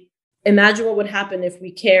we imagine what would happen if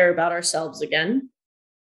we care about ourselves again,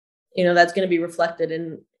 you know, that's going to be reflected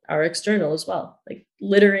in our external as well. Like,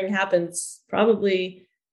 littering happens probably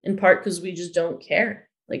in part because we just don't care.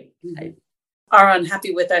 Like, are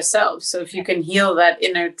unhappy with ourselves. So if you can heal that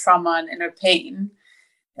inner trauma and inner pain,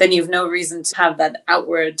 then you've no reason to have that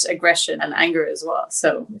outward aggression and anger as well.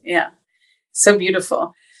 So yeah, so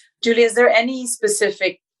beautiful. Julie, is there any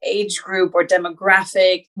specific age group or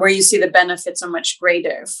demographic where you see the benefits are much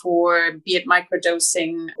greater for, be it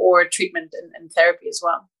microdosing or treatment and therapy as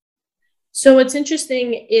well? So what's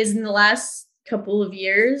interesting is in the last couple of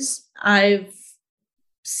years, I've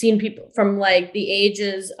seen people from like the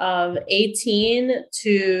ages of 18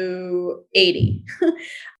 to 80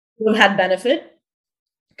 who have had benefit.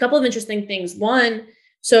 A couple of interesting things. One,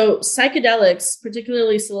 so psychedelics,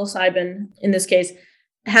 particularly psilocybin in this case,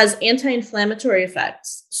 has anti-inflammatory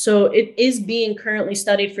effects. So it is being currently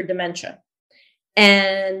studied for dementia.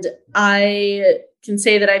 And I can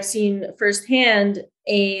say that I've seen firsthand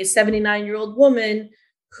a 79-year-old woman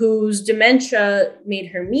whose dementia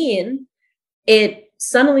made her mean. It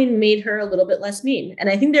suddenly made her a little bit less mean. And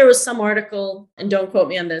I think there was some article, and don't quote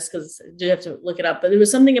me on this because I do have to look it up, but there was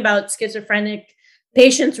something about schizophrenic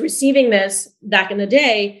patients receiving this back in the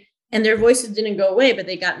day, and their voices didn't go away, but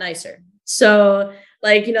they got nicer. So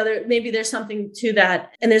like, you know, maybe there's something to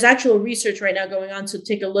that. And there's actual research right now going on to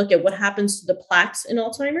take a look at what happens to the plaques in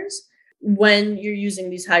Alzheimer's when you're using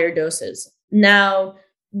these higher doses. Now,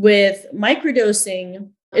 with microdosing,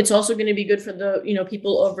 It's also going to be good for the,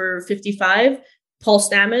 people over 55. Paul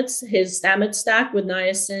Stamets, his Stamets stack with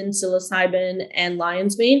niacin, psilocybin, and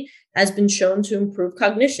lion's mane has been shown to improve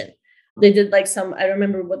cognition. They did I don't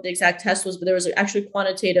remember what the exact test was, but there was actually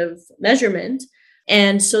quantitative measurement.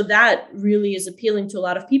 And so that really is appealing to a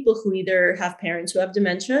lot of people who either have parents who have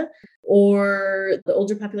dementia or the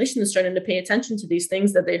older population that's starting to pay attention to these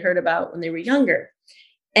things that they heard about when they were younger.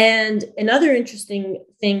 And another interesting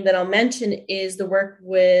thing that I'll mention is the work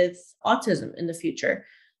with autism in the future.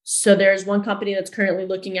 So there's one company that's currently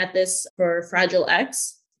looking at this for Fragile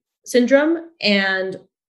X syndrome and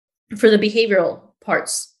for the behavioral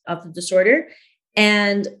parts of the disorder.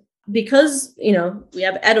 And because, we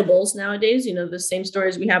have edibles nowadays, the same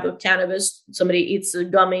stories we have with cannabis, somebody eats a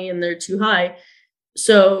gummy and they're too high.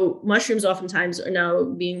 So mushrooms oftentimes are now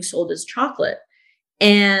being sold as chocolate.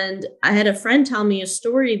 And I had a friend tell me a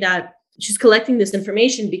story that she's collecting this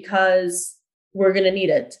information because we're going to need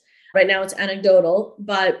it. Right now it's anecdotal,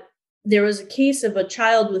 but there was a case of a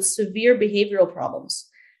child with severe behavioral problems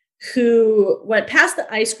who went past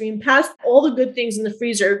the ice cream, past all the good things in the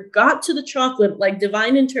freezer, got to the chocolate like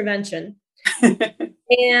divine intervention.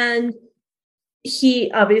 And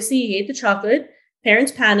he ate the chocolate.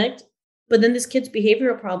 Parents panicked, but then this kid's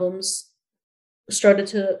behavioral problems started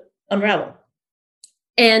to unravel.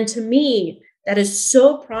 And to me, that is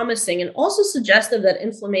so promising and also suggestive that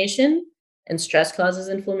inflammation and stress causes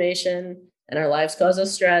inflammation and our lives cause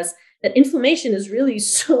us stress, that inflammation is really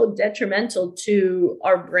so detrimental to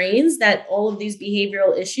our brains that all of these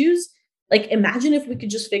behavioral issues, imagine if we could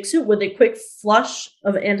just fix it with a quick flush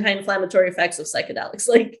of anti-inflammatory effects of psychedelics.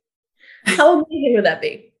 How amazing would that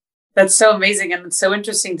be? That's so amazing. And it's so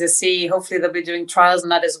interesting to see. Hopefully they'll be doing trials on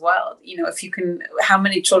that as well. If you can, how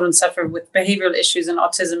many children suffer with behavioral issues, and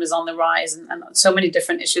autism is on the rise, and so many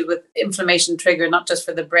different issues with inflammation trigger, not just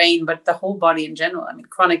for the brain, but the whole body in general.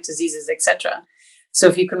 Chronic diseases, etc. So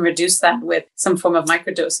if you can reduce that with some form of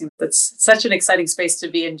microdosing, that's such an exciting space to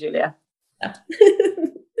be in, Julia.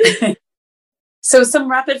 Yeah. So some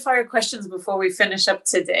rapid fire questions before we finish up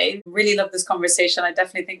today. Really love this conversation. I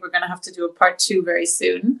definitely think we're going to have to do a part 2 very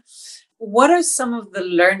soon. What are some of the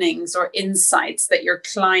learnings or insights that your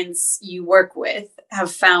clients you work with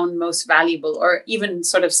have found most valuable, or even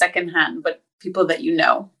sort of secondhand, but people that you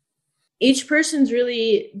know? Each person's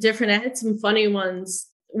really different. I had some funny ones.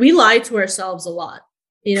 We lie to ourselves a lot.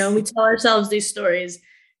 We tell ourselves these stories.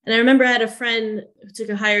 And I remember I had a friend who took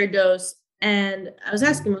a higher dose, and I was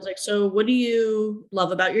asking him, I was like, so what do you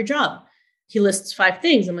love about your job? He lists 5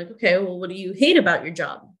 things. I'm like, okay, well, what do you hate about your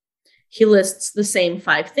job? He lists the same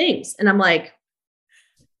 5 things. And I'm like,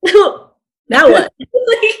 now what?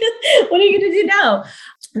 What are you going to do now?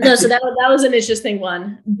 No, so that was an interesting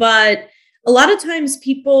one. But a lot of times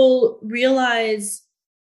people realize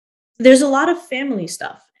there's a lot of family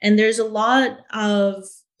stuff and there's a lot of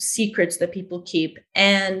secrets that people keep.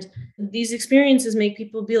 And these experiences make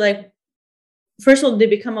people be like, first of all, they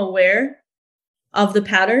become aware of the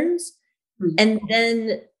patterns, and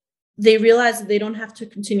then they realize that they don't have to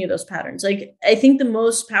continue those patterns. I think the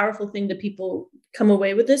most powerful thing that people come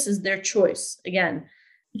away with this is their choice. Again,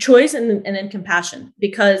 choice and then compassion,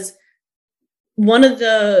 because one of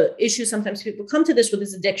the issues sometimes people come to this with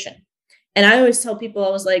is addiction. And I always tell people, I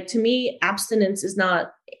was like, to me, abstinence is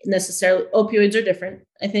not necessarily, opioids are different,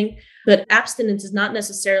 I think, but abstinence is not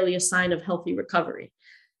necessarily a sign of healthy recovery,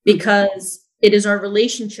 because it is our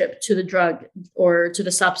relationship to the drug or to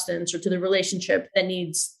the substance or to the relationship that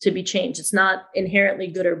needs to be changed. It's not inherently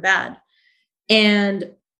good or bad.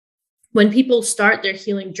 And when people start their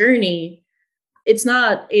healing journey, it's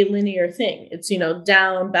not a linear thing. It's,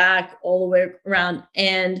 down, back, all the way around.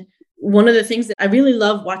 And one of the things that I really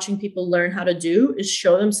love watching people learn how to do is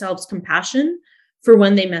show themselves compassion for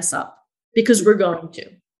when they mess up, because we're going to.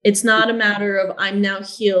 It's not a matter of I'm now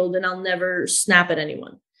healed and I'll never snap at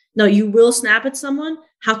anyone. No, you will snap at someone.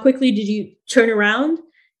 How quickly did you turn around?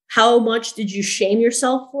 How much did you shame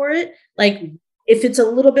yourself for it? If it's a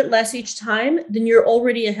little bit less each time, then you're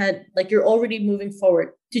already ahead. You're already moving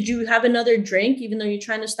forward. Did you have another drink, even though you're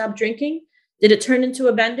trying to stop drinking? Did it turn into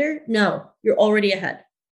a bender? No, you're already ahead.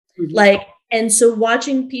 And so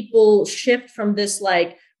watching people shift from this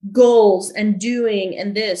goals and doing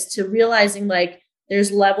and this to realizing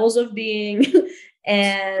there's levels of being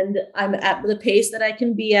and I'm at the pace that I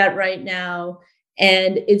can be at right now.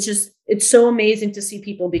 And it's so amazing to see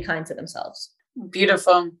people be kind to themselves.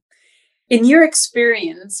 Beautiful. In your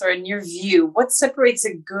experience or in your view, what separates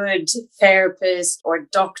a good therapist or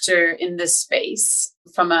doctor in this space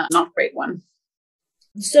from a not great one?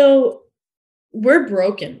 So we're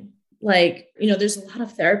broken. There's a lot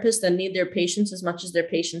of therapists that need their patients as much as their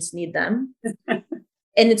patients need them.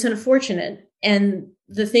 And it's unfortunate. And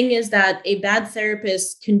the thing is that a bad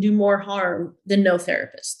therapist can do more harm than no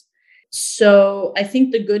therapist. So I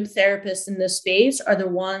think the good therapists in this space are the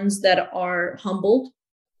ones that are humbled,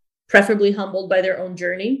 preferably humbled by their own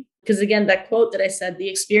journey. Because again, that quote that I said, the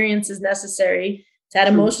experience is necessary to add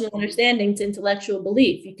emotional understanding to intellectual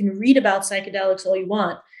belief. You can read about psychedelics all you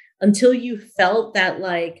want until you felt that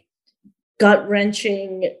like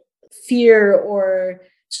gut-wrenching fear or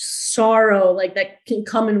sorrow, like that can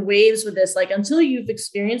come in waves with this. Like until you've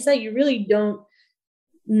experienced that, you really don't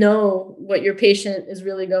know what your patient is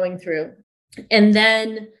really going through. And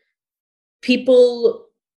then people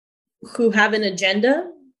who have an agenda,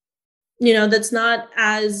 that's not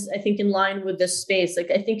as, I think, in line with this space.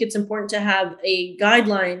 Like, I think it's important to have a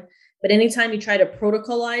guideline, but anytime you try to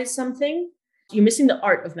protocolize something, you're missing the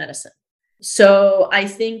art of medicine. So I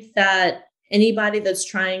think that anybody that's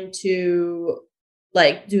trying to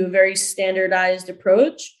like do a very standardized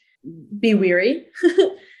approach, be weary.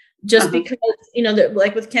 Just because,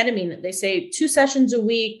 like with ketamine, they say 2 sessions a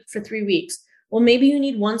week for 3 weeks. Well, maybe you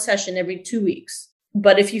need 1 session every 2 weeks.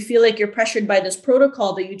 But if you feel like you're pressured by this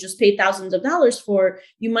protocol that you just paid thousands of dollars for,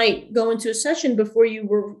 you might go into a session before you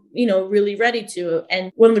were, really ready to.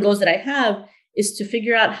 And one of the goals that I have is to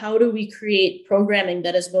figure out how do we create programming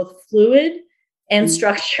that is both fluid and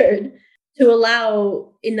structured to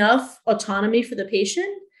allow enough autonomy for the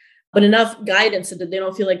patient, but enough guidance so that they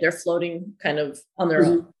don't feel like they're floating kind of on their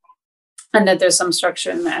own. And that there's some structure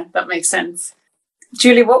in there. That makes sense.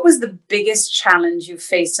 Julie, what was the biggest challenge you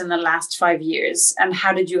faced in the last 5 years and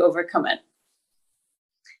how did you overcome it?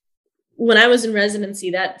 When I was in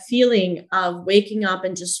residency, that feeling of waking up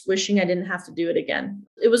and just wishing I didn't have to do it again.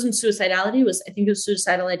 It wasn't suicidality. I think it was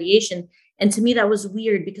suicidal ideation. And to me, that was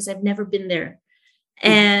weird because I've never been there.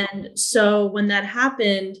 And so when that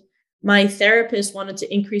happened, my therapist wanted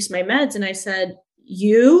to increase my meds. And I said,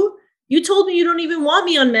 you told me you don't even want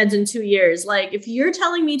me on meds in 2 years. Like, if you're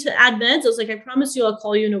telling me to add meds, I was like, I promise you, I'll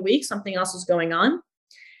call you in a week. Something else is going on.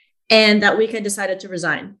 And that week I decided to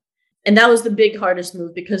resign. And that was the big hardest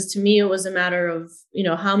move, because to me, it was a matter of,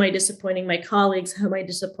 how am I disappointing my colleagues? How am I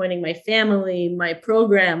disappointing my family, my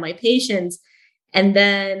program, my patients? And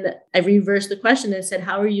then I reversed the question and said,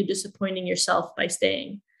 how are you disappointing yourself by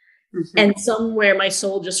staying? And somewhere my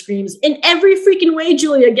soul just screams, in every freaking way,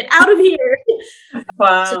 Julia, get out of here.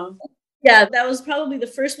 Wow. So, yeah, that was probably the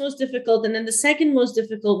first most difficult. And then the second most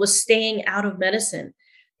difficult was staying out of medicine,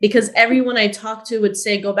 because everyone I talked to would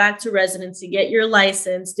say, go back to residency, get your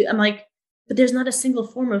license. I'm like, but there's not a single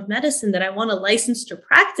form of medicine that I want a license to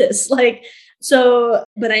practice.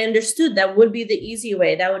 But I understood that would be the easy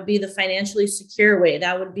way. That would be the financially secure way.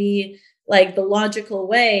 That would be like the logical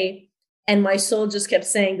way. And my soul just kept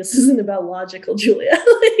saying, this isn't about logical, Julia.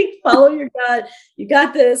 Like, follow your gut. You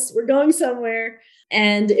got this. We're going somewhere.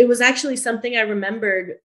 And it was actually something I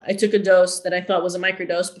remembered. I took a dose that I thought was a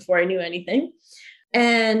microdose before I knew anything.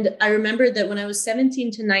 And I remembered that when I was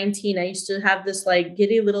 17 to 19, I used to have this like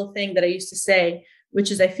giddy little thing that I used to say,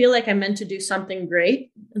 which is, I feel like I'm meant to do something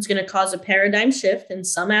great. It's going to cause a paradigm shift in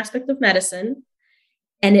some aspect of medicine.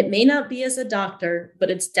 And it may not be as a doctor, but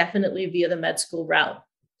it's definitely via the med school route.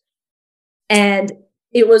 And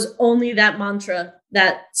it was only that mantra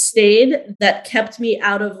that stayed, that kept me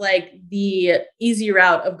out of like the easy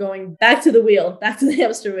route of going back to the wheel, back to the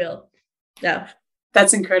hamster wheel. Yeah.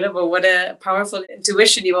 That's incredible. What a powerful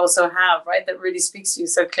intuition you also have, right? That really speaks to you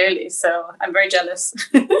so clearly. So I'm very jealous.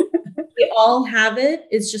 We all have it.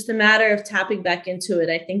 It's just a matter of tapping back into it.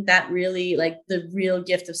 I think that really, like, the real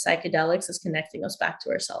gift of psychedelics is connecting us back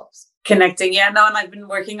to ourselves. Connecting. Yeah, no, and I've been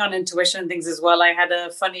working on intuition and things as well. I had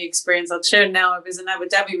a funny experience I'll share now. I was in Abu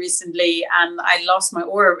Dhabi recently and I lost my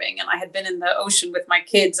Oura ring, and I had been in the ocean with my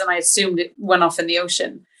kids and I assumed it went off in the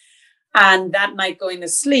ocean. And that night going to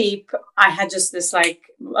sleep, I had just this like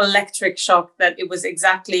electric shock that it was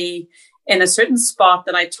exactly in a certain spot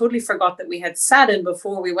that I totally forgot that we had sat in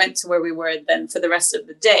before we went to where we were then for the rest of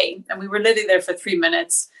the day. And we were literally there for 3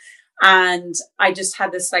 minutes. And I just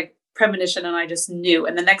had this like premonition and I just knew.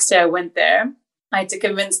 And the next day I went there. I had to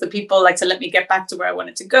convince the people like to let me get back to where I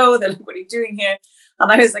wanted to go. They're like, what are you doing here?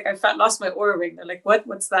 And I was like, lost my Oura ring. They're like,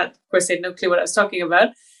 what's that? Of course, they had no clue what I was talking about.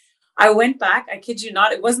 I went back, I kid you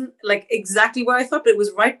not, it wasn't like exactly where I thought, but it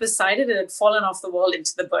was right beside it. It had fallen off the wall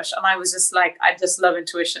into the bush. And I was just like, I just love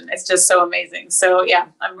intuition. It's just so amazing. So yeah,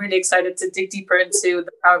 I'm really excited to dig deeper into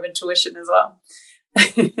the power of intuition as well.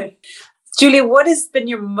 Julia, what has been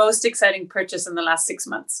your most exciting purchase in the last 6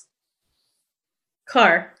 months?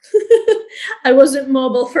 Car. I wasn't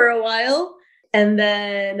mobile for a while. And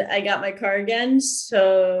then I got my car again.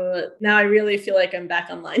 So now I really feel like I'm back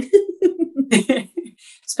online.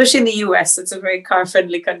 especially in the US. It's a very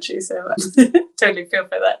car-friendly country, so I totally feel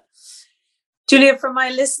for that. Julia, for my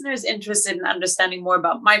listeners interested in understanding more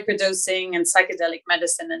about microdosing and psychedelic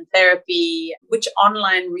medicine and therapy, which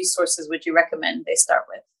online resources would you recommend they start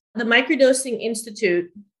with? The Microdosing Institute,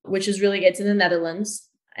 which is really, it's in the Netherlands,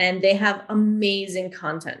 and they have amazing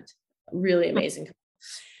content, really amazing.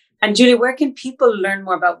 And Julia, where can people learn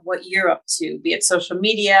more about what you're up to, be it social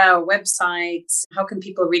media or websites? How can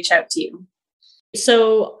people reach out to you?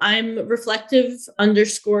 So I'm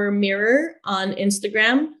reflective_Mirer on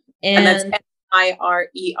Instagram. And that's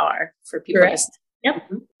Mirer for people. Correct. Yep.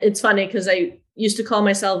 Mm-hmm. It's funny because I used to call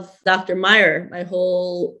myself Dr. Mirer my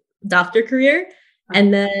whole doctor career.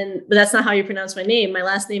 And then, but that's not how you pronounce my name. My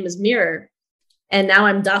last name is Mirer. And now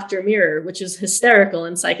I'm Dr. Mirer, which is hysterical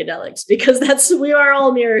in psychedelics because we are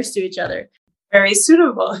all mirrors to each other. Very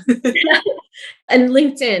suitable. And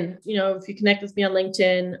LinkedIn, if you connect with me on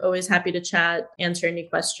LinkedIn, always happy to chat, answer any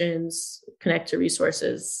questions, connect to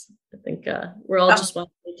resources. I think we're all just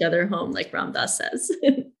welcome each other home, like Ram Dass says.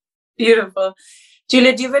 Beautiful.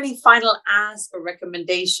 Julia, do you have any final ask or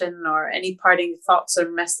recommendation or any parting thoughts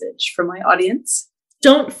or message for my audience?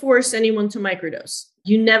 Don't force anyone to microdose.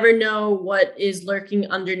 You never know what is lurking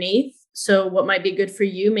underneath. So what might be good for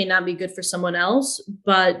you may not be good for someone else,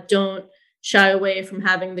 but don't shy away from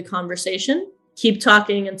having the conversation. Keep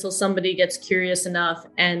talking until somebody gets curious enough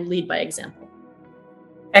and lead by example.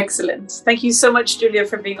 Excellent. Thank you so much, Julia,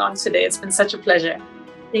 for being on today. It's been such a pleasure.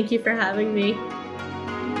 Thank you for having me.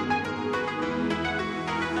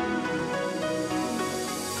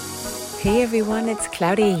 Hey everyone, it's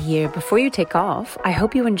Claudia here. Before you take off, I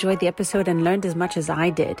hope you enjoyed the episode and learned as much as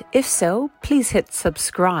I did. If so, please hit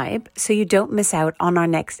subscribe so you don't miss out on our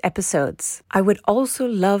next episodes. I would also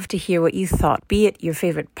love to hear what you thought, be it your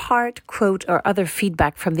favorite part, quote, or other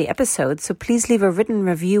feedback from the episode. So please leave a written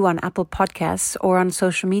review on Apple Podcasts or on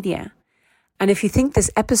social media. And if you think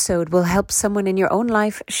this episode will help someone in your own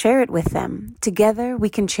life, share it with them. Together, we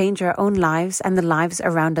can change our own lives and the lives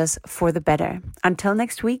around us for the better. Until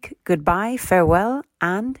next week, goodbye, farewell,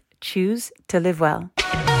 and choose to live well.